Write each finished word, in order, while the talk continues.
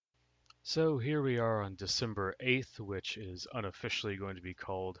So here we are on December 8th, which is unofficially going to be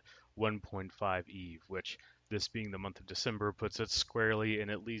called 1.5 Eve, which, this being the month of December, puts it squarely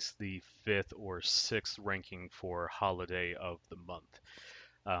in at least the fifth or sixth ranking for holiday of the month.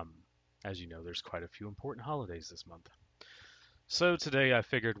 Um, as you know, there's quite a few important holidays this month. So today I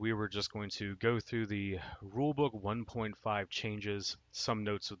figured we were just going to go through the Rulebook 1.5 changes, some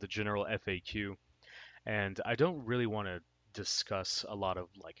notes with the general FAQ, and I don't really want to discuss a lot of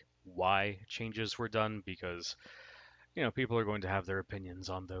why changes were done because people are going to have their opinions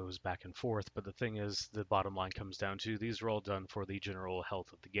on those back and forth, but the thing is the bottom line comes down to these are all done for the general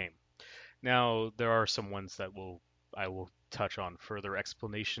health of the game. Now there are some ones that will I will touch on further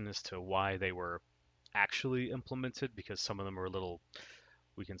explanation as to why they were actually implemented because some of them are a little,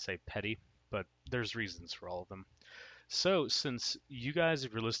 we can say, petty, but there's reasons for all of them. So, since you guys,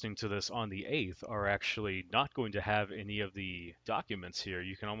 if you're listening to this on the 8th, are actually not going to have any of the documents here,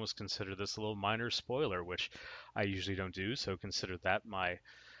 you can almost consider this a little minor spoiler, which I usually don't do. So, consider that my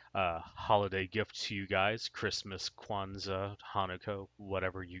holiday gift to you guys, Christmas, Kwanzaa, Hanukkah,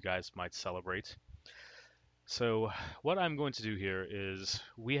 whatever you guys might celebrate. So, what I'm going to do here is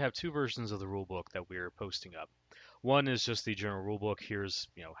we have two versions of the rulebook that we're posting up. One is just the general rulebook. Here's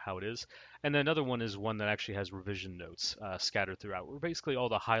how it is, and then another one is one that actually has revision notes scattered throughout, where basically all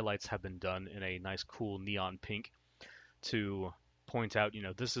the highlights have been done in a nice, cool neon pink to point out,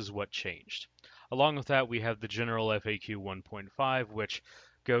 this is what changed. Along with that, we have the general FAQ 1.5, which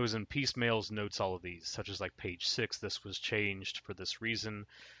goes and piecemeals notes all of these, such as like page 6, this was changed for this reason.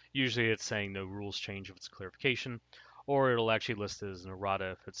 Usually it's saying no rules change if it's clarification, or it'll actually list it as an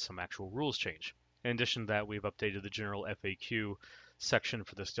errata if it's some actual rules change. In addition to that, we've updated the general FAQ section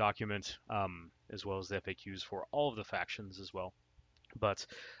for this document, as well as the FAQs for all of the factions as well. But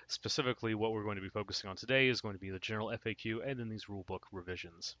specifically, what we're going to be focusing on today is going to be the general FAQ and then these rulebook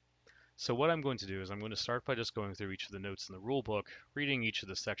revisions. So what I'm going to do is I'm going to start by just going through each of the notes in the rulebook, reading each of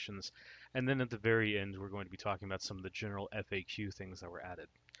the sections, and then at the very end we're going to be talking about some of the general FAQ things that were added.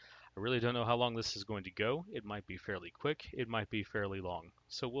 I really don't know how long this is going to go. It might be fairly quick, it might be fairly long,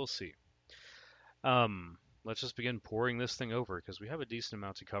 so we'll see. Let's just begin pouring this thing over because we have a decent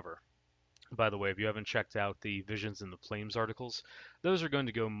amount to cover. By the way, if you haven't checked out the Visions and the Flames articles, those are going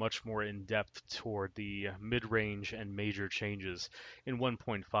to go much more in depth toward the mid-range and major changes in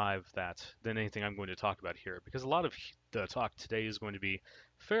 1.5 that than anything I'm going to talk about here, because a lot of the talk today is going to be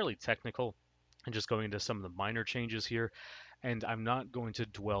fairly technical and just going into some of the minor changes here, and I'm not going to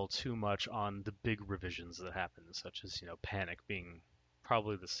dwell too much on the big revisions that happen, such as, Panic being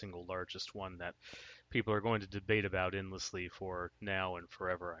probably the single largest one that people are going to debate about endlessly for now and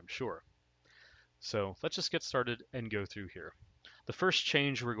forever, I'm sure. So let's just get started and go through here. The first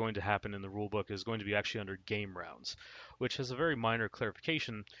change we're going to happen in the rulebook is going to be actually under game rounds, which has a very minor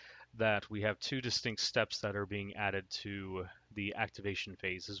clarification that we have two distinct steps that are being added to the activation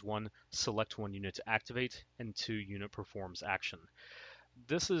phases. One, select one unit to activate, and two, unit performs action.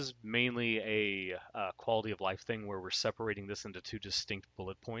 This is mainly a quality of life thing where we're separating this into two distinct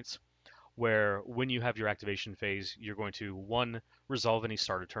bullet points where when you have your activation phase, you're going to 1. Resolve any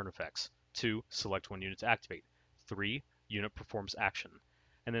starter turn effects, 2. Select one unit to activate, 3. Unit performs action,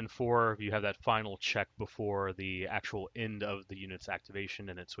 and then 4. You have that final check before the actual end of the unit's activation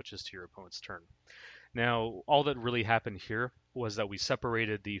and it switches to your opponent's turn. Now, all that really happened here was that we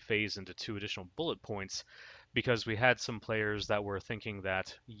separated the phase into two additional bullet points because we had some players that were thinking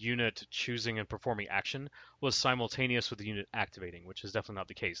that unit choosing and performing action was simultaneous with the unit activating, which is definitely not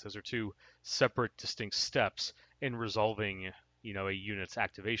the case. Those are two separate, distinct steps in resolving, a unit's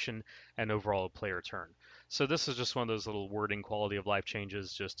activation and overall a player turn. So this is just one of those little wording quality of life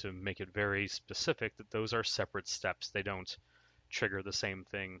changes just to make it very specific that those are separate steps. They don't trigger the same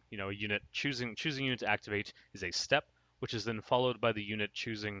thing. A unit choosing unit to activate is a step, which is then followed by the unit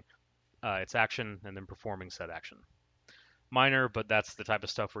choosing its action and then performing said action. Minor, but that's the type of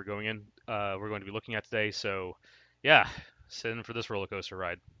stuff we're going to be looking at today. So, yeah, sit in for this roller coaster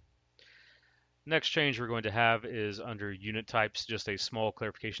ride. Next change we're going to have is under unit types, just a small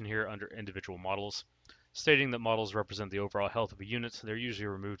clarification here under individual models, stating that models represent the overall health of a unit. They're usually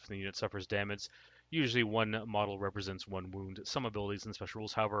removed when the unit suffers damage. Usually one model represents one wound. Some abilities and special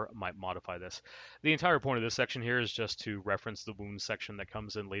rules, however, might modify this. The entire point of this section here is just to reference the wound section that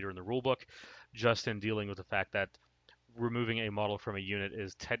comes in later in the rulebook, just in dealing with the fact that removing a model from a unit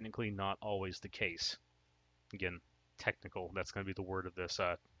is technically not always the case. Again, technical, that's going to be the word of this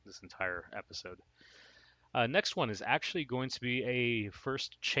entire episode. Next one is actually going to be a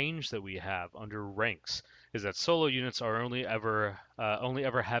first change that we have under ranks, is that solo units are only ever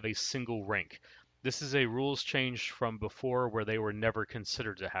have a single rank. This is a rules change from before where they were never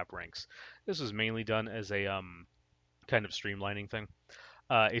considered to have ranks. This was mainly done as a kind of streamlining thing.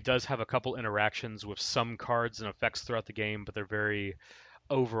 It does have a couple interactions with some cards and effects throughout the game, but they're very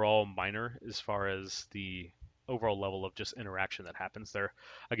overall minor as far as the overall level of just interaction that happens there.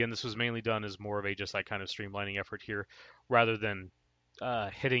 Again, this was mainly done as more of a just like kind of streamlining effort here, rather than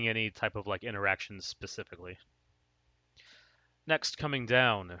hitting any type of like interaction specifically. Next, coming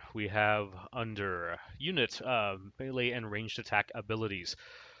down, we have under unit melee and ranged attack abilities.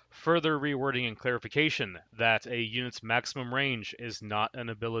 Further rewording and clarification that a unit's maximum range is not an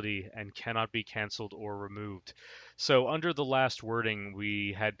ability and cannot be cancelled or removed. So, under the last wording,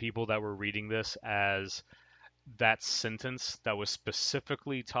 we had people that were reading this as that sentence that was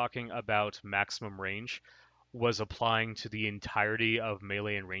specifically talking about maximum range was applying to the entirety of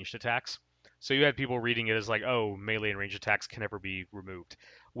melee and ranged attacks. So you had people reading it as like, oh, melee and ranged attacks can never be removed,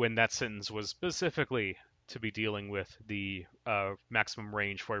 when that sentence was specifically to be dealing with the maximum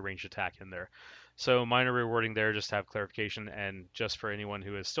range for a ranged attack in there. So minor rewording there, just to have clarification, and just for anyone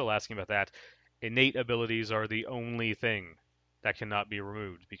who is still asking about that, innate abilities are the only thing that cannot be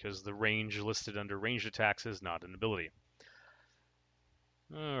removed because the range listed under ranged attacks is not an ability.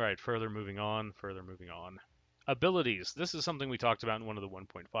 All right, further moving on. Abilities. This is something we talked about in one of the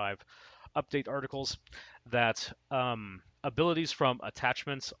 1.5 update articles, that abilities from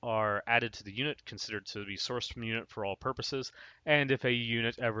attachments are added to the unit, considered to be sourced from the unit for all purposes, and if a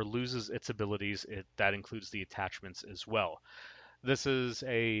unit ever loses its abilities, that includes the attachments as well. This is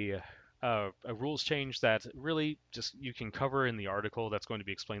a rules change that really just you can cover in the article. That's going to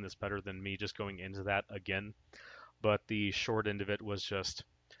be explained this better than me just going into that again. But the short end of it was just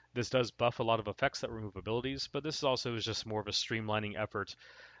this does buff a lot of effects that remove abilities, but this also is just more of a streamlining effort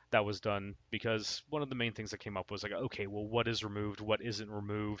that was done because one of the main things that came up was like, okay, well, what is removed? What isn't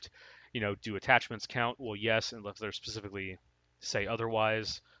removed? Do attachments count? Well, yes, unless they're specifically say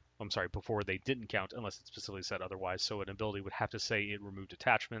otherwise. I'm sorry, before they didn't count unless it specifically said otherwise. So an ability would have to say it removed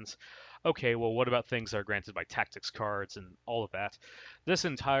attachments. Okay, well, what about things that are granted by tactics cards and all of that? This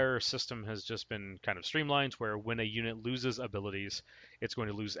entire system has just been kind of streamlined where when a unit loses abilities, it's going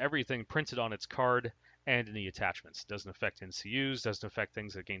to lose everything printed on its card and any attachments. It doesn't affect NCUs, doesn't affect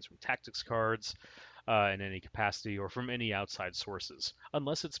things it gains from tactics cards in any capacity or from any outside sources,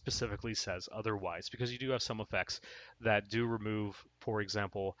 unless it specifically says otherwise, because you do have some effects that do remove, for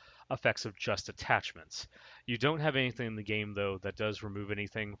example, effects of just attachments. You don't have anything in the game, though, that does remove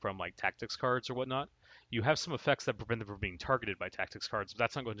anything from like tactics cards or whatnot. You have some effects that prevent them from being targeted by tactics cards, but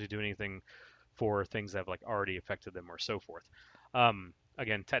that's not going to do anything for things that have like already affected them or so forth.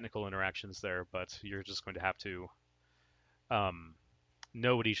 Again, technical interactions there, but you're just going to have to um,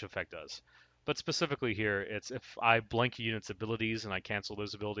 know what each effect does. But specifically here, it's if I blank a unit's abilities and I cancel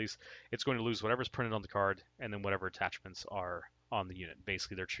those abilities, it's going to lose whatever's printed on the card and then whatever attachments are on the unit.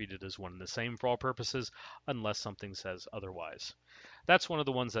 Basically, they're treated as one and the same for all purposes, unless something says otherwise. That's one of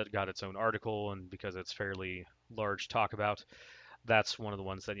the ones that got its own article, and because it's fairly large talk about, that's one of the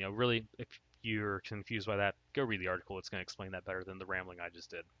ones that, really, if you're confused by that, go read the article. It's going to explain that better than the rambling I just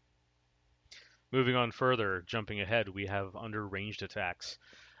did. Moving on further, jumping ahead, we have under ranged attacks.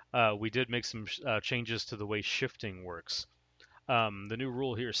 We did make some changes to the way shifting works. The new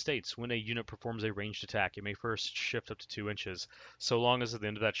rule here states when a unit performs a ranged attack, it may first shift up to 2 inches, so long as at the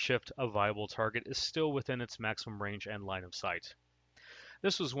end of that shift, a viable target is still within its maximum range and line of sight.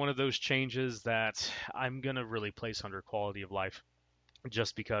 This was one of those changes that I'm going to really place under quality of life,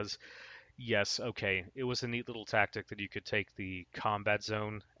 just because, yes, okay, it was a neat little tactic that you could take the combat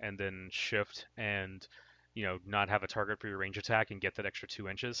zone and then shift and, not have a target for your range attack and get that extra 2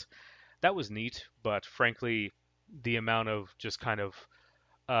 inches. That was neat, but frankly, the amount of just kind of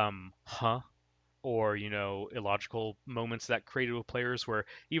huh or illogical moments that created with players where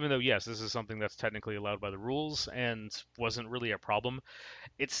even though yes this is something that's technically allowed by the rules and wasn't really a problem,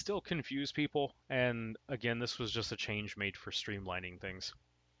 it still confused people, and again this was just a change made for streamlining things.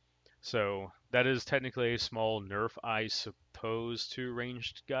 So that is technically a small nerf, I suppose, to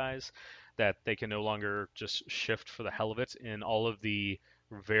ranged guys, that they can no longer just shift for the hell of it in all of the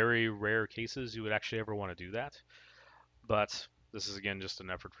very rare cases you would actually ever want to do that. But this is again just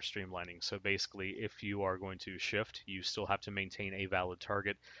an effort for streamlining. So basically, if you are going to shift, you still have to maintain a valid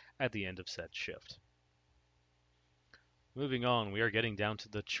target at the end of said shift. Moving on, we are getting down to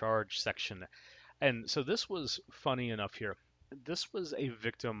the charge section. And so this was funny enough here. This was a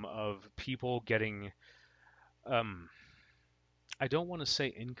victim of people getting, I don't want to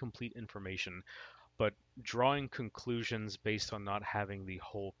say incomplete information, but drawing conclusions based on not having the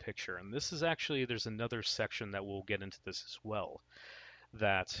whole picture. And this is actually, there's another section that we'll get into this as well,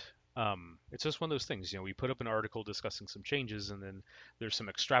 that It's just one of those things. We put up an article discussing some changes, and then there's some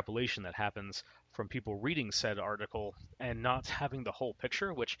extrapolation that happens from people reading said article and not having the whole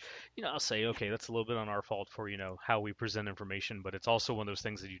picture, which, I'll say, okay, that's a little bit on our fault for, how we present information, but it's also one of those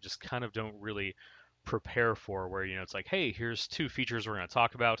things that you just kind of don't really prepare for, where, it's like, hey, here's two features we're going to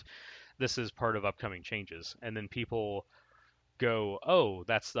talk about. This is part of upcoming changes. And then people go, oh,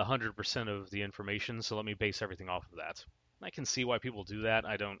 that's the 100% of the information, so let me base everything off of that. I can see why people do that.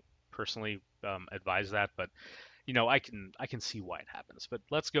 I don't personally advise that, but I can see why it happens. But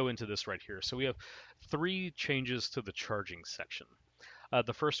let's go into this right here. So we have three changes to the charging section.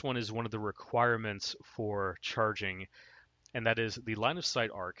 The first one is one of the requirements for charging, and that is the line of sight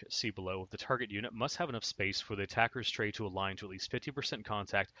arc, see below, of the target unit must have enough space for the attacker's tray to align to at least 50%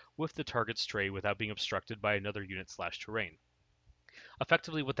 contact with the target's tray without being obstructed by another unit/terrain.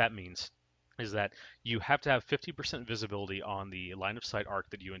 Effectively, what that means is that you have to have 50% visibility on the line of sight arc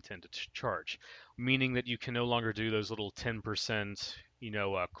that you intend to charge, meaning that you can no longer do those little 10%,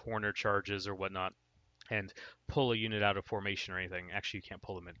 corner charges or whatnot and pull a unit out of formation or anything. Actually, you can't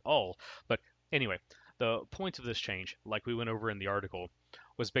pull them at all. But anyway, the point of this change, like we went over in the article,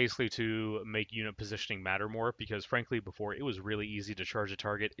 was basically to make unit positioning matter more because, frankly, before it was really easy to charge a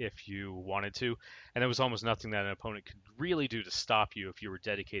target if you wanted to, and there was almost nothing that an opponent could really do to stop you if you were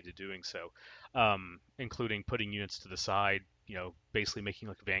dedicated to doing so, including putting units to the side, basically making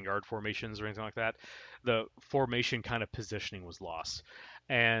like Vanguard formations or anything like that. The formation kind of positioning was lost.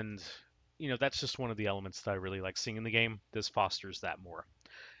 And that's just one of the elements that I really like seeing in the game. This fosters that more.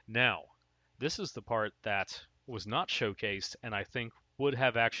 Now, this is the part that was not showcased, and I think would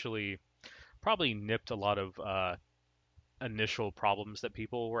have actually probably nipped a lot of initial problems that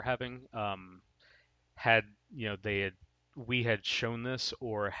people were having had they had we had shown this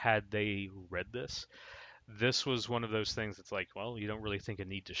or had they read this. This was one of those things that's like, well, you don't really think a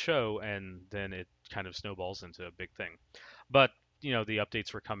need to show, and then it kind of snowballs into a big thing. But the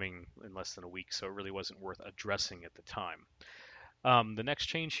updates were coming in less than a week, so it really wasn't worth addressing at the time. The next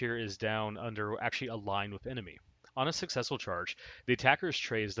change here is down under actually align with enemy. On a successful charge, the attacker's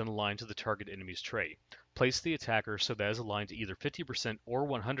tray is then aligned to the target enemy's tray. Place the attacker so that is aligned to either 50% or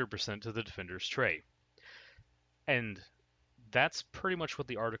 100% to the defender's tray. And that's pretty much what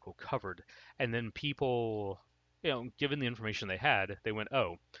the article covered. And then people, given the information they had, they went,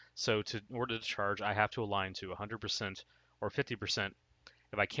 oh, so in order to charge, I have to align to 100% or 50%.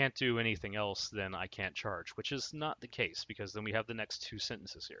 If I can't do anything else, then I can't charge, which is not the case because then we have the next two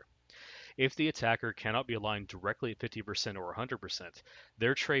sentences here. If the attacker cannot be aligned directly at 50% or 100%,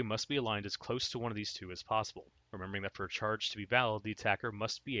 their tray must be aligned as close to one of these two as possible. Remembering that for a charge to be valid, the attacker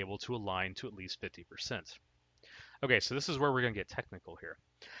must be able to align to at least 50%. Okay, so this is where we're going to get technical here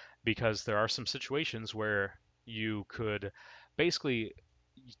because there are some situations where you could basically,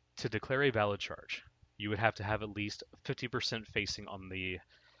 to declare a valid charge, you would have to have at least 50% facing on the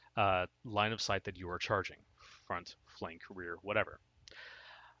line of sight that you are charging, front, flank, rear, whatever.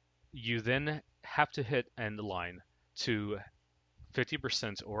 You then have to hit and align to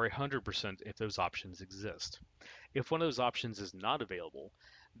 50% or 100% if those options exist. If one of those options is not available,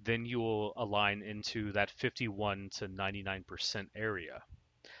 then you will align into that 51 to 99% area.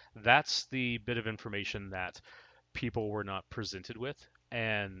 That's the bit of information that people were not presented with.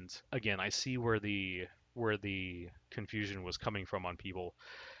 And again, I see where the confusion was coming from on people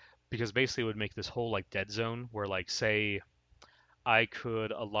because basically it would make this whole like dead zone where like say I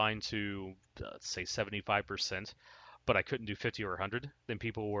could align to let's say 75%, but I couldn't do 50 or 100, then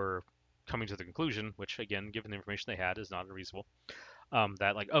people were coming to the conclusion, which again, given the information they had, is not unreasonable,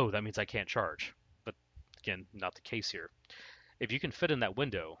 that like, oh, that means I can't charge. But again, not the case here. If you can fit in that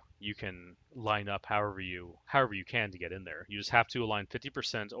window, you can line up however you can to get in there. You just have to align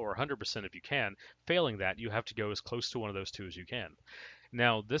 50% or 100% if you can. Failing that, you have to go as close to one of those two as you can.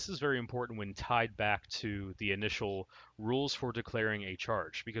 Now, this is very important when tied back to the initial rules for declaring a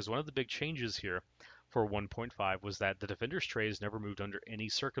charge, because one of the big changes here for 1.5 was that the defender's tray is never moved under any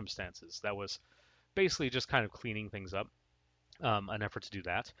circumstances. That was basically just kind of cleaning things up, an effort to do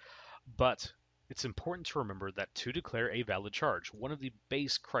that. But it's important to remember that to declare a valid charge, one of the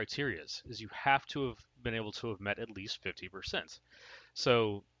base criteria is you have to have been able to have met at least 50%.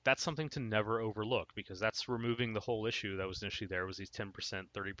 So that's something to never overlook because that's removing the whole issue that was initially there was these 10%,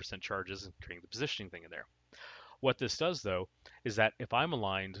 30% charges and creating the positioning thing in there. What this does though is that if I'm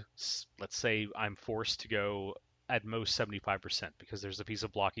aligned, let's say I'm forced to go at most 75% because there's a piece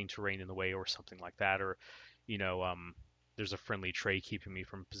of blocking terrain in the way or something like that, or you know, there's a friendly tray keeping me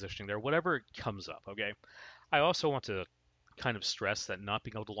from positioning there, whatever comes up, okay? I also want to kind of stress that not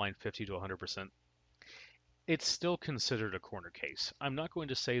being able to line 50 to 100% it's still considered a corner case. I'm not going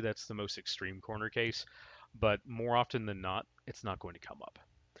to say that's the most extreme corner case, but more often than not, it's not going to come up.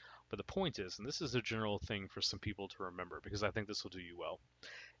 But the point is, and this is a general thing for some people to remember because I think this will do you well,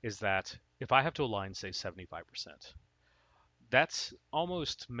 is that if I have to align, say, 75%, that's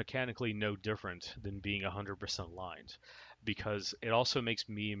almost mechanically no different than being 100% aligned because it also makes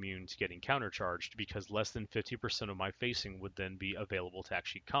me immune to getting countercharged because less than 50% of my facing would then be available to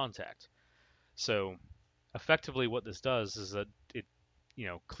actually contact. So effectively what this does is that it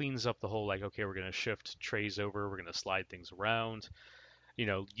cleans up the whole like, okay, we're going to shift trays over, we're going to slide things around.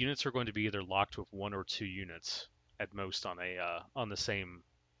 Units are going to be either locked with one or two units at most on a on the same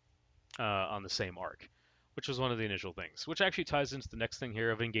arc, which was one of the initial things, which actually ties into the next thing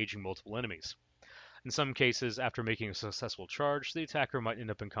here of engaging multiple enemies. In some cases, after making a successful charge, the attacker might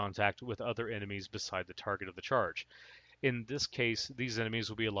end up in contact with other enemies beside the target of the charge. In this case, these enemies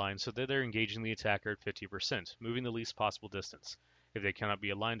will be aligned so that they're engaging the attacker at 50%, moving the least possible distance. If they cannot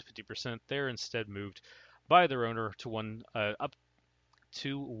be aligned 50%, they're instead moved by their owner to up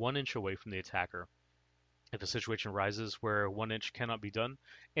to 1 inch away from the attacker. If a situation arises where 1 inch cannot be done,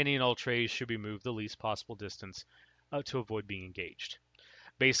 any and all trays should be moved the least possible distance to avoid being engaged.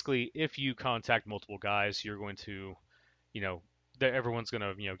 Basically, if you contact multiple guys, you're going to, you know, everyone's going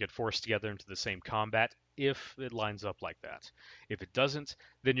to, get forced together into the same combat if it lines up like that. If it doesn't,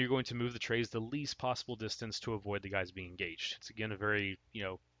 then you're going to move the trays the least possible distance to avoid the guys being engaged. It's again a very,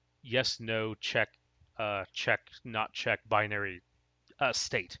 yes, no, check, check, not check binary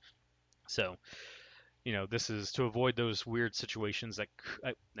state. So, this is to avoid those weird situations that,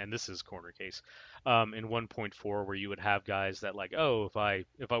 and this is corner case, in 1.4 where you would have guys that like, oh, if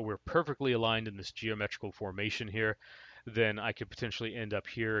I were perfectly aligned in this geometrical formation here, then I could potentially end up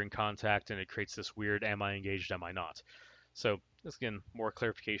here in contact, and it creates this weird, am I engaged, am I not? So this again, more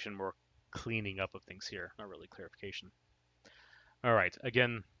clarification, more cleaning up of things here, not really clarification. All right,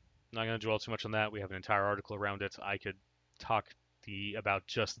 again, not going to dwell too much on that. We have an entire article around it. I could talk about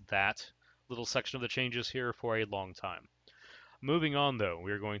just that little section of the changes here for a long time. Moving on though,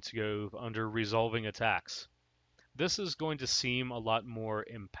 we're going to go under resolving attacks. This is going to seem a lot more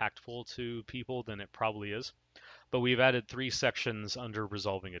impactful to people than it probably is, but we've added 3 sections under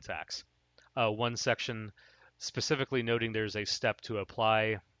resolving attacks. One section specifically noting there's a step to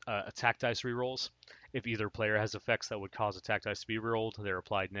apply attack dice rerolls. If either player has effects that would cause attack dice to be rerolled, they're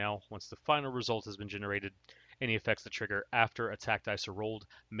applied now. Once the final result has been generated, any effects that trigger after attack dice are rolled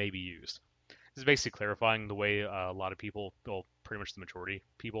may be used. This is basically clarifying the way a lot of people, well, pretty much the majority,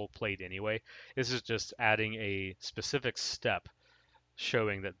 people played anyway. This is just adding a specific step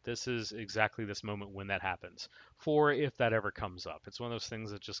showing that this is exactly this moment when that happens, for if that ever comes up. It's one of those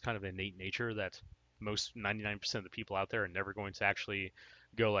things that's just kind of innate nature that most 99% of the people out there are never going to actually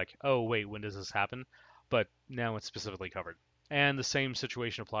go like, oh, wait, when does this happen? But now it's specifically covered. And the same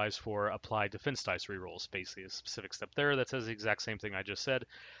situation applies for applied defense dice rerolls. Basically, a specific step there that says the exact same thing I just said,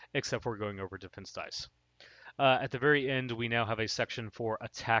 except we're going over defense dice. At the very end, we now have a section for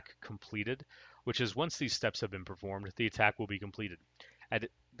attack completed, which is once these steps have been performed, the attack will be completed. At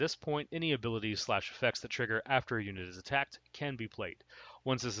this point, any abilities/effects that trigger after a unit is attacked can be played.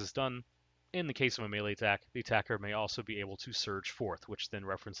 Once this is done, in the case of a melee attack, the attacker may also be able to surge forth, which then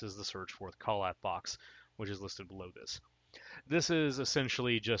references the surge forth callout box, which is listed below this. This is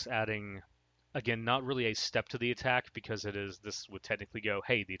essentially just adding, again, not really a step to the attack because this would technically go,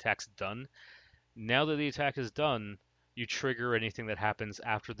 hey, the attack's done. Now that the attack is done, you trigger anything that happens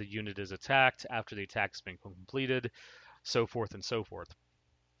after the unit is attacked, after the attack has been completed, so forth and so forth.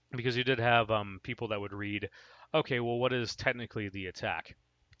 Because you did have people that would read, okay, well, what is technically the attack?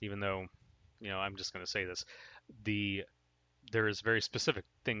 Even though, I'm just going to say this, there is very specific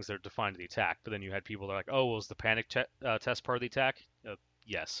things that are defined to the attack. But then you had people that are like, oh, well, is the panic test part of the attack?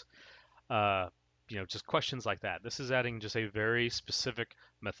 Yes. Just questions like that. This is adding just a very specific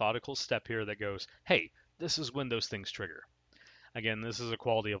methodical step here that goes, hey, this is when those things trigger. Again, this is a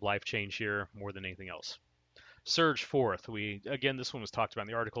quality of life change here more than anything else. Surge forth. This one was talked about in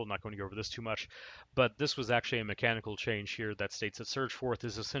the article. I'm not going to go over this too much, but this was actually a mechanical change here that states that surge forth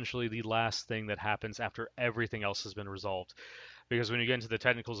is essentially the last thing that happens after everything else has been resolved. Because when you get into the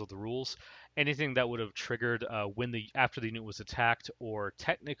technicals of the rules, anything that would have triggered after the unit was attacked, or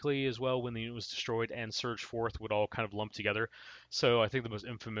technically as well when the unit was destroyed and surge forth, would all kind of lump together. So I think the most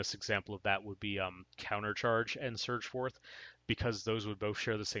infamous example of that would be countercharge and surge forth, because those would both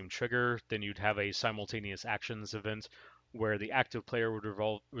share the same trigger. Then you'd have a simultaneous actions event where the active player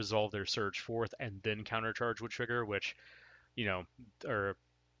would resolve their surge forth and then countercharge would trigger, which, or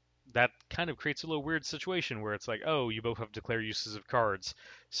that kind of creates a little weird situation where it's like, oh, you both have declare uses of cards,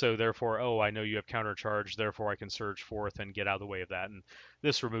 so therefore, oh, I know you have counter charge, therefore I can Surge Forth and get out of the way of that. And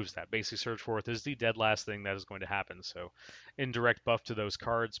this removes that. Basically, Surge Forth is the dead last thing that is going to happen. So, indirect buff to those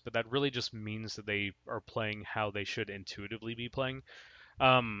cards, but that really just means that they are playing how they should intuitively be playing,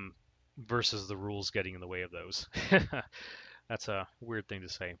 um, versus the rules getting in the way of those. That's a weird thing to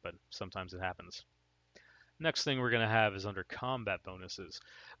say, but sometimes it happens. Next thing we're going to have is under combat bonuses.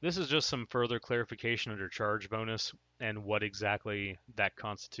 This is just some further clarification under charge bonus and what exactly that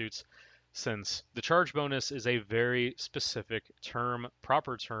constitutes, since the charge bonus is a very specific term,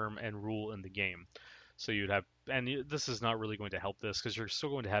 proper term, and rule in the game. So you'd have, and this is not really going to help this because you're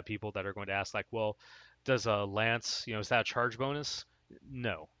still going to have people that are going to ask, like, well, does a lance, is that a charge bonus?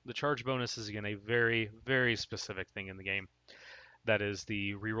 No. The charge bonus is, again, a very, very specific thing in the game. That is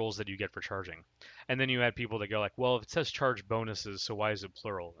the rerolls that you get for charging. And then you had people that go like, well, if it says charge bonuses, so why is it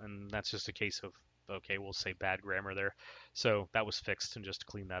plural? And that's just a case of, okay, we'll say bad grammar there. So that was fixed, and just to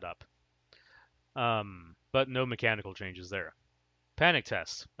clean that up. But no mechanical changes there. Panic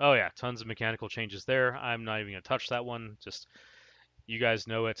test. Oh yeah, tons of mechanical changes there. I'm not even going to touch that one. Just, you guys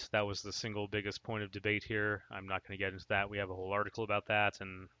know it. That was the single biggest point of debate here. I'm not going to get into that. We have a whole article about that,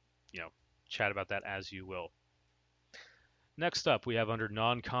 and, chat about that as you will. Next up, we have under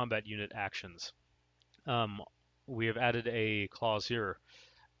non-combat unit actions. We have added a clause here.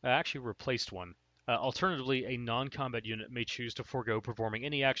 Actually replaced one. Alternatively, a non-combat unit may choose to forego performing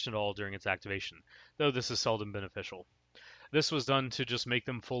any action at all during its activation, though this is seldom beneficial. This was done to just make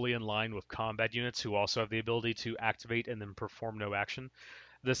them fully in line with combat units who also have the ability to activate and then perform no action.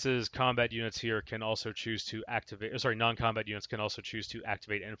 This is combat units here can also choose to activate, non-combat units can also choose to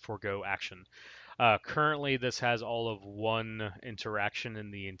activate and forego action. Currently, this has all of one interaction in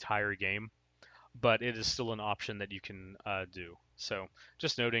the entire game, but it is still an option that you can do. So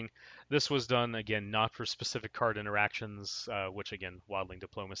just noting, this was done, again, not for specific card interactions, which, again, Wildling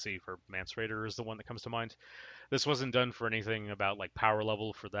Diplomacy for Mance Raider is the one that comes to mind. This wasn't done for anything about like power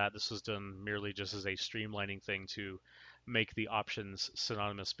level for that. This was done merely just as a streamlining thing to make the options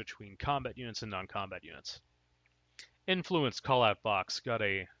synonymous between combat units and non-combat units. Influence callout box got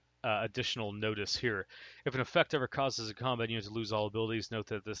a additional notice here. If an effect ever causes a combat unit to lose all abilities, note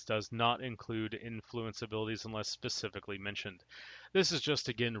that this does not include influence abilities unless specifically mentioned. This is just,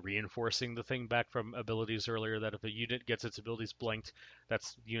 again, reinforcing the thing back from abilities earlier, that if a unit gets its abilities blanked,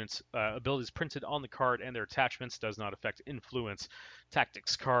 that's units' abilities printed on the card and their attachments, does not affect influence,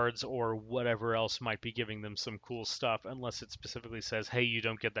 tactics cards, or whatever else might be giving them some cool stuff, unless it specifically says, hey, you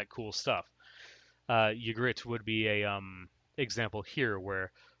don't get that cool stuff. Ygritte would be a example here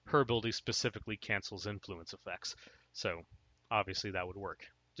where her ability specifically cancels influence effects. So obviously that would work.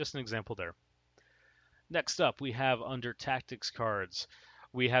 Just an example there. Next up, we have under tactics cards,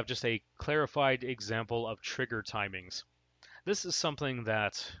 we have just a clarified example of trigger timings. This is something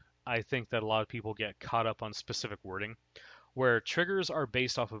that I think that a lot of people get caught up on specific wording, where triggers are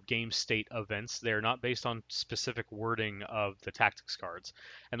based off of game state events. They're not based on specific wording of the tactics cards.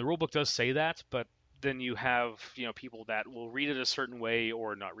 And the rulebook does say that, but then you have, people that will read it a certain way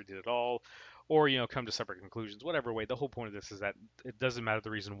or not read it at all, or, come to separate conclusions, whatever way. The whole point of this is that it doesn't matter the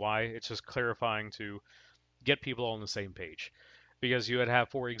reason why. It's just clarifying to get people all on the same page. Because you would have,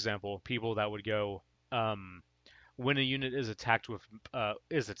 for example, people that would go, when a unit is attacked,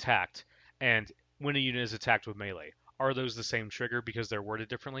 and when a unit is attacked with melee, are those the same trigger because they're worded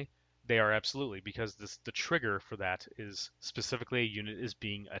differently? They are, absolutely, because the trigger for that is specifically a unit is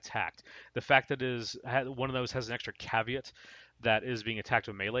being attacked. The fact that one of those has an extra caveat that is being attacked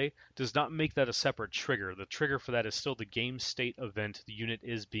with melee does not make that a separate trigger. The trigger for that is still the game state event the unit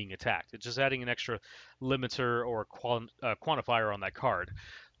is being attacked. It's just adding an extra limiter or quantifier on that card.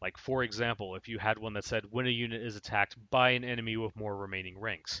 Like, for example, if you had one that said when a unit is attacked by an enemy with more remaining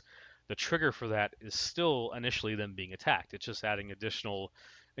ranks, the trigger for that is still initially them being attacked. It's just adding additional,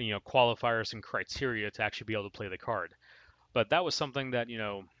 qualifiers and criteria to actually be able to play the card. But that was something that,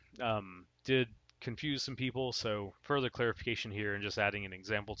 did confuse some people, so further clarification here and just adding an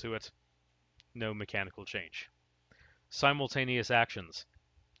example to it. No mechanical change. Simultaneous actions.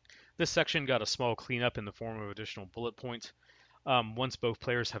 This section got a small cleanup in the form of additional bullet point. Once both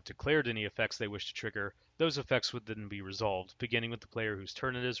players have declared any effects they wish to trigger, those effects would then be resolved, beginning with the player whose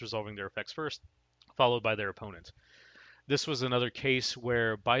turn it is resolving their effects first, followed by their opponent. This was another case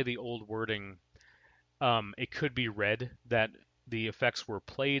where, by the old wording, it could be read that the effects were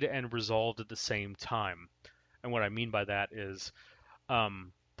played and resolved at the same time. And what I mean by that is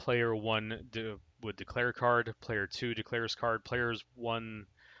player 1 would declare a card, player 2 declares card, player 1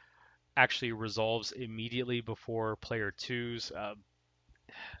 actually resolves immediately before player 2's.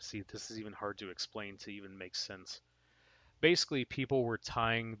 see, this is even hard to explain to even make sense. Basically, people were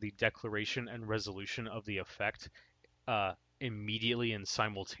tying the declaration and resolution of the effect immediately and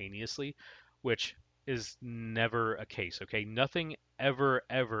simultaneously, which is never a case. Okay, nothing ever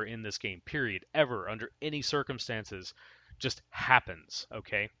in this game, period, ever under any circumstances, just happens.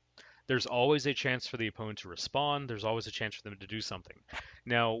 Okay, there's always a chance for the opponent to respond. There's always a chance for them to do something.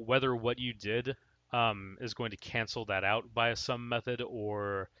 Now, whether what you did is going to cancel that out by some method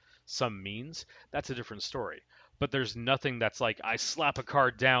or some means, that's a different story. But there's nothing that's like, I slap a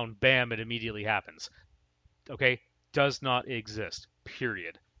card down, bam, it immediately happens. Okay? Does not exist.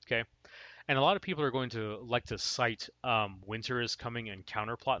 Period. Okay? And a lot of people are going to like to cite Winter is coming and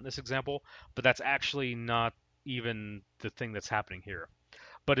counterplot in this example, but that's actually not even the thing that's happening here.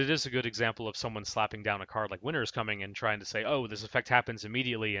 But it is a good example of someone slapping down a card like Winter is Coming and trying to say, oh, this effect happens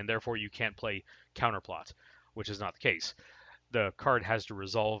immediately and therefore you can't play Counterplot, which is not the case. The card has to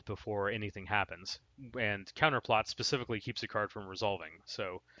resolve before anything happens, and Counterplot specifically keeps a card from resolving.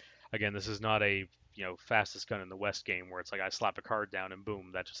 So, again, this is not a fastest gun in the West game where it's like I slap a card down and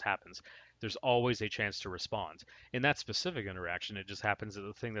boom, that just happens. There's always a chance to respond. In that specific interaction, it just happens that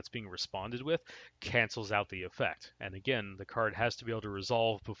the thing that's being responded with cancels out the effect. And again, the card has to be able to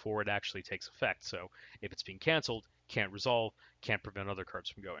resolve before it actually takes effect. So if it's being canceled, can't resolve, can't prevent other cards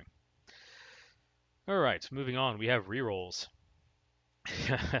from going. All right, moving on, we have rerolls.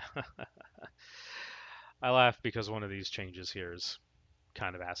 I laugh because one of these changes here is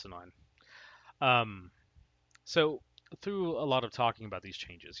kind of asinine. So through a lot of talking about these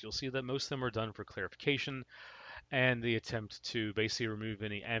changes, you'll see that most of them are done for clarification and the attempt to basically remove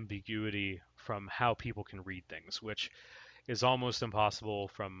any ambiguity from how people can read things, which is almost impossible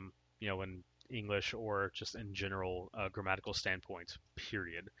from, in English or just in general grammatical standpoint,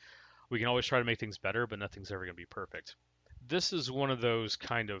 period. We can always try to make things better, but nothing's ever going to be perfect. This is one of those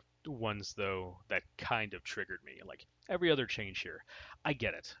kind of ones, though, that kind of triggered me. Like every other change here, I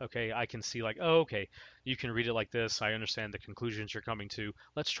get it. Okay, I can see like, oh, okay, you can read it like this. I understand the conclusions you're coming to.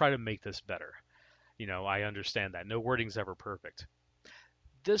 Let's try to make this better. I understand that. No wording's ever perfect.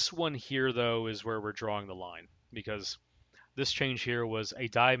 This one here, though, is where we're drawing the line because this change here was a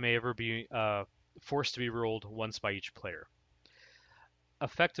die may ever be forced to be rolled once by each player.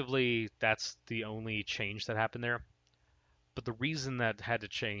 Effectively, that's the only change that happened there. But the reason that had to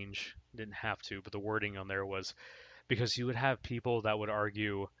change, didn't have to, but the wording on there was because you would have people that would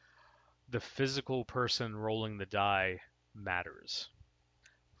argue the physical person rolling the die matters.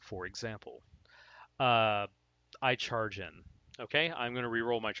 For example, I charge in. Okay, I'm going to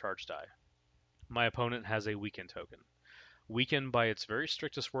reroll my charge die. My opponent has a weaken token. Weaken, by its very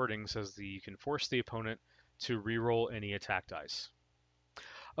strictest wording, says that you can force the opponent to reroll any attack dice.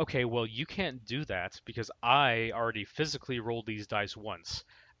 Okay, well, you can't do that because I already physically rolled these dice once,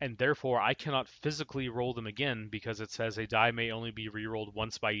 and therefore I cannot physically roll them again because it says a die may only be rerolled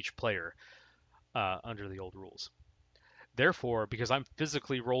once by each player under the old rules. Therefore, because I'm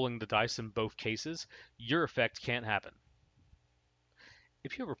physically rolling the dice in both cases, your effect can't happen.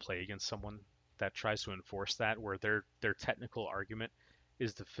 If you ever play against someone that tries to enforce that, where their technical argument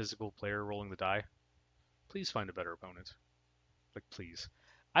is the physical player rolling the die, please find a better opponent. Like, please.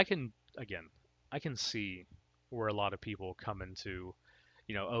 I can, again, I can see where a lot of people come into,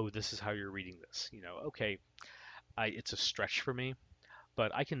 oh, this is how you're reading this. Okay, it's a stretch for me,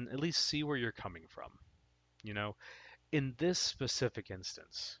 but I can at least see where you're coming from. In this specific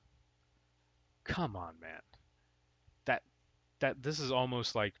instance, come on, man. That this is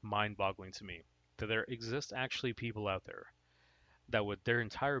almost like mind-boggling to me that there exist actually people out there that would their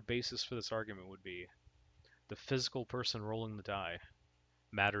entire basis for this argument would be the physical person rolling the die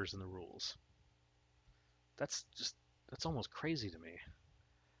matters in the rules. That's almost crazy to me.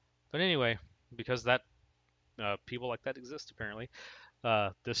 But anyway, because that people like that exist apparently,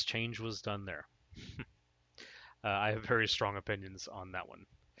 this change was done there. I have very strong opinions on that one.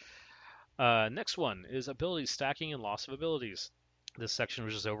 Next one is ability stacking and loss of abilities. This section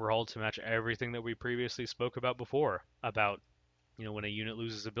was just overhauled to match everything that we previously spoke about before, about when a unit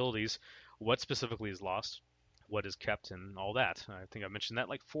loses abilities, what specifically is lost, what is kept, and all that. I think I mentioned that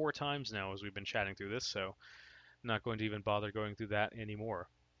like 4 times now as we've been chatting through this, so I'm not going to even bother going through that anymore.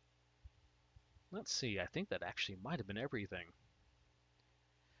 Let's see, I think that actually might have been everything.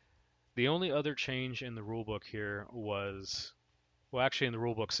 The only other change in the rulebook here was, well, actually in the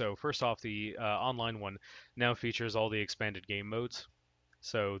rulebook, so first off, the online one now features all the expanded game modes.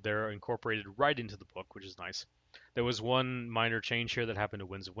 So they're incorporated right into the book, which is nice. There was one minor change here that happened to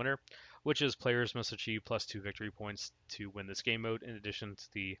Winds of Winter, which is players must achieve +2 victory points to win this game mode, in addition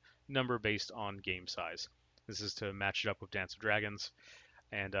to the number based on game size. This is to match it up with Dance of Dragons.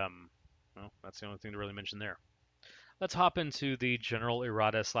 And well, that's the only thing to really mention there. Let's hop into the general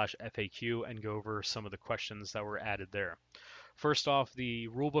errata slash FAQ and go over some of the questions that were added there. First off, the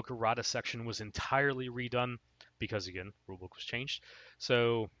rulebook errata section was entirely redone because, again, rulebook was changed.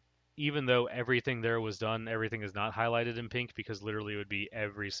 So even though everything there was done, everything is not highlighted in pink because literally it would be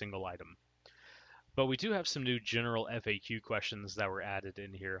every single item. But we do have some new general FAQ questions that were added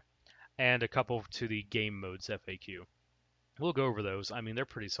in here, and a couple to the game modes FAQ. We'll go over those. I mean, they're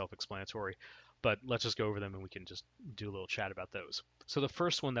pretty self-explanatory, but let's just go over them and we can just do a little chat about those. So the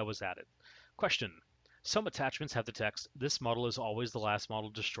first one that was added. Question. Some attachments have the text, "This model is always the last model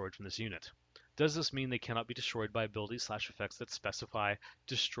destroyed from this unit." Does this mean they cannot be destroyed by abilities/effects that specify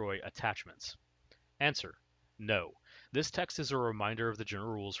destroy attachments? Answer. No. This text is a reminder of the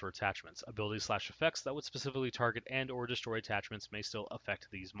general rules for attachments. Abilities/effects that would specifically target and or destroy attachments may still affect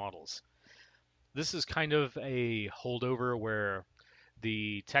these models. This is kind of a holdover where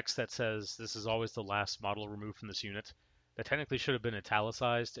the text that says this is always the last model removed from this unit, that technically should have been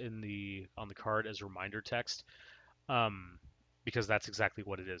italicized on the card as reminder text, because that's exactly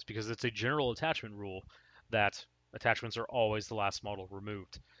what it is. Because it's a general attachment rule that attachments are always the last model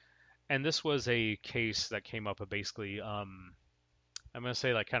removed. And this was a case that came up of basically, I'm going to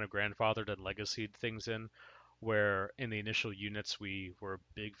say like kind of grandfathered and legacied things in, where in the initial units we were a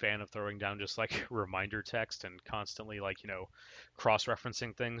big fan of throwing down just like reminder text and constantly like,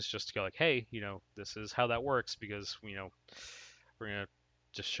 cross-referencing things just to go like, hey, this is how that works because, we're going to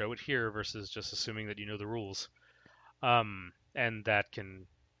just show it here versus just assuming that you know the rules. And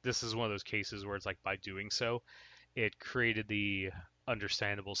this is one of those cases where it's like by doing so, it created the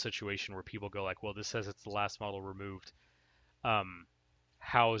understandable situation where people go like, well, this says it's the last model removed.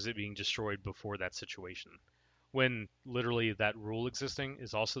 How is it being destroyed before that situation? When literally that rule existing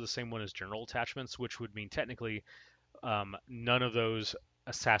is also the same one as general attachments, which would mean technically none of those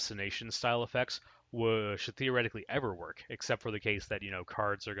assassination style effects should theoretically ever work, except for the case that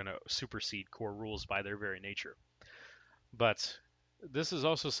cards are going to supersede core rules by their very nature. But this is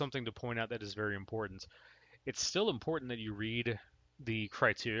also something to point out that is very important. It's still important that you read the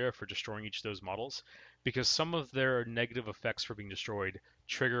criteria for destroying each of those models, because some of their negative effects for being destroyed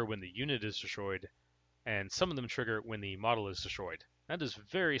trigger when the unit is destroyed, and some of them trigger when the model is destroyed. That is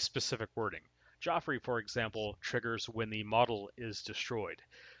very specific wording. Joffrey, for example, triggers when the model is destroyed.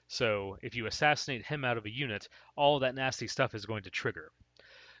 So if you assassinate him out of a unit, all that nasty stuff is going to trigger.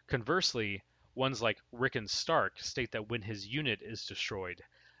 Conversely, ones like Rickon Stark state that when his unit is destroyed,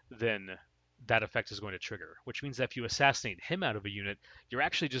 then that effect is going to trigger, which means that if you assassinate him out of a unit, you're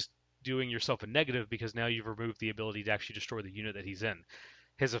actually just doing yourself a negative because now you've removed the ability to actually destroy the unit that he's in.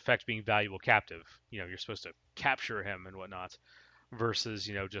 His effect being valuable captive. You're supposed to capture him and whatnot, versus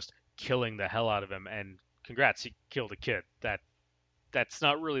just killing the hell out of him. And congrats, he killed a kid. That's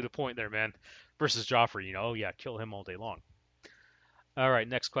not really the point there, man. Versus Joffrey, oh yeah, kill him all day long. All right,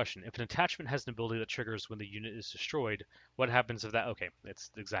 next question. If an attachment has an ability that triggers when the unit is destroyed, what happens if that? Okay,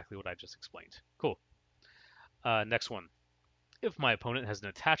 it's exactly what I just explained. Cool. Next one. If my opponent has an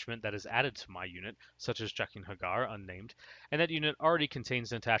attachment that is added to my unit, such as Jaqen H'ghar, unnamed, and that unit already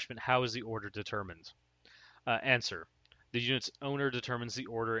contains an attachment, how is the order determined? Answer. The unit's owner determines the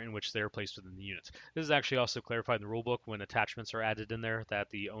order in which they are placed within the unit. This is actually also clarified in the rulebook when attachments are added in there,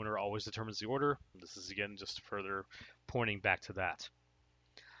 that the owner always determines the order. This is again just further pointing back to that.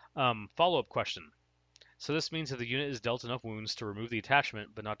 Follow-up question. So this means that the unit is dealt enough wounds to remove the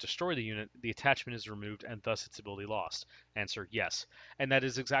attachment, but not destroy the unit, the attachment is removed and thus its ability lost. Answer, yes. And that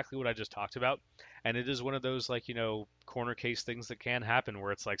is exactly what I just talked about. And it is one of those, corner case things that can happen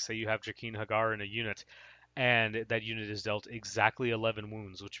where it's like, say you have Jaqen H'ghar in a unit, and that unit is dealt exactly 11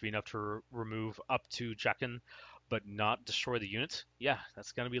 wounds, which would be enough to remove up to Jaqen, but not destroy the unit. Yeah,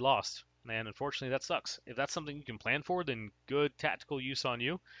 that's going to be lost. And unfortunately, that sucks. If that's something you can plan for, then good tactical use on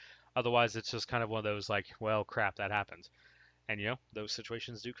you. Otherwise, it's just kind of one of those well, crap, that happened. And those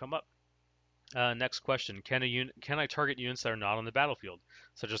situations do come up. Next question: Can I target units that are not on the battlefield,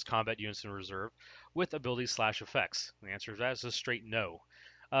 such as combat units in reserve, with abilities/effects? The answer to that is a straight no.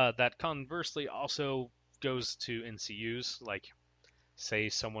 That conversely also goes to NCUs. Like, say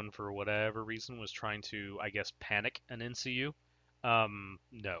someone for whatever reason was trying to, I guess, panic an NCU.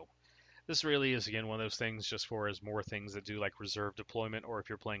 No. This really is, again, one of those things just for as more things that do like reserve deployment, or if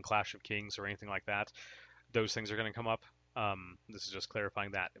you're playing Clash of Kings or anything like that, those things are going to come up. This is just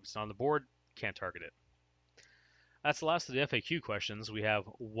clarifying that. If it's not on the board, can't target it. That's the last of the FAQ questions. We have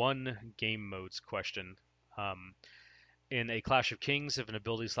one game modes question. In a Clash of Kings, if an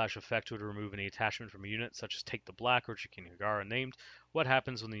ability/effect would remove any attachment from a unit, such as Take the Black or Jaqen H'ghar unnamed, what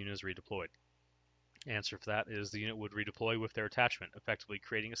happens when the unit is redeployed? Answer for that is the unit would redeploy with their attachment, effectively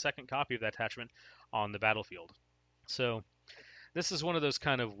creating a second copy of that attachment on the battlefield. So this is one of those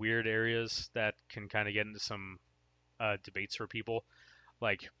kind of weird areas that can kind of get into some debates for people.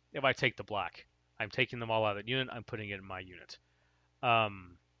 Like, if I take the black, I'm taking them all out of the unit, I'm putting it in my unit.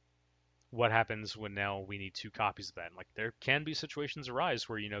 Um, what happens when now we need two copies of that? And like, there can be situations arise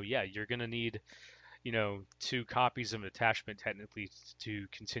where, yeah, you're going to need, two copies of an attachment technically to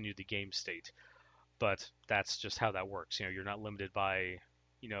continue the game state. But that's just how that works. You're not limited by,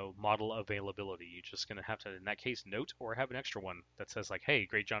 model availability. You're just going to have to, in that case, note or have an extra one that says, like, hey,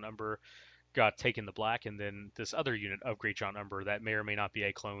 Great John Umber got taken the black, and then this other unit of Great John Umber that may or may not be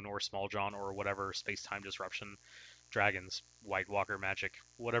a clone or Small John or whatever space time disruption, dragons, White Walker magic,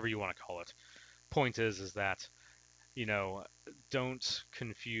 whatever you want to call it. Point is that, you know, don't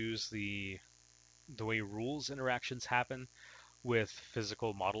confuse the way rules interactions happen with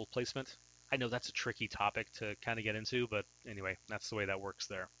physical model placement. I know that's a tricky topic to kind of get into, but anyway, that's the way that works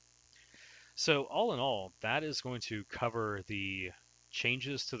there. So, all in all, that is going to cover the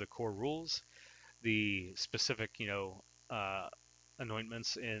changes to the core rules, the specific,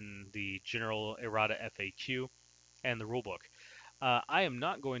 anointments in the general errata FAQ, and the rulebook. I am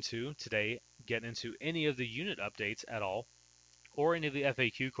not going to today get into any of the unit updates at all, or any of the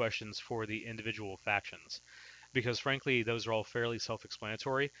FAQ questions for the individual factions, because frankly, those are all fairly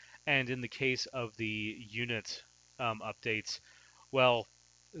self-explanatory. And in the case of the unit updates, well,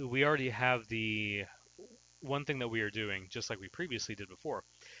 we already have the one thing that we are doing, just like we previously did before,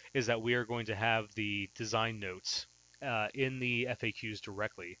 is that we are going to have the design notes in the FAQs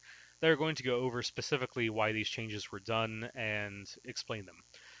directly. They're going to go over specifically why these changes were done and explain them.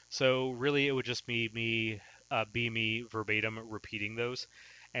 So really, it would just be me verbatim repeating those,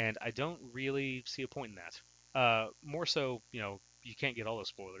 and I don't really see a point in that. More so, you can't get all the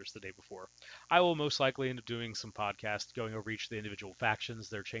spoilers the day before. I will most likely end up doing some podcasts going over each of the individual factions,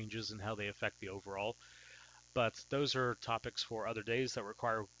 their changes, and how they affect the overall. But those are topics for other days that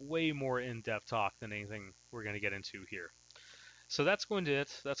require way more in-depth talk than anything we're going to get into here. So that's going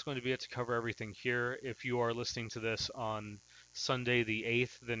to be it to cover everything here. If you are listening to this on Sunday the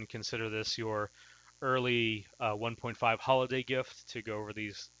 8th, then consider this your early 1.5 holiday gift to go over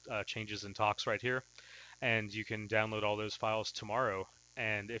these changes and talks right here. And you can download all those files tomorrow.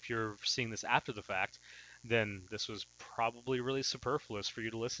 And if you're seeing this after the fact, then this was probably really superfluous for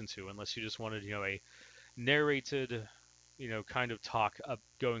you to listen to, unless you just wanted, a narrated, kind of talk up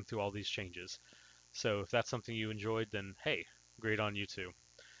going through all these changes. So if that's something you enjoyed, then hey, great on you too.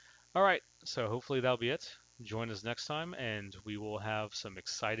 All right, so hopefully that'll be it. Join us next time, and we will have some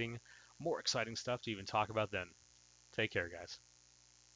more exciting stuff to even talk about then. Take care, guys.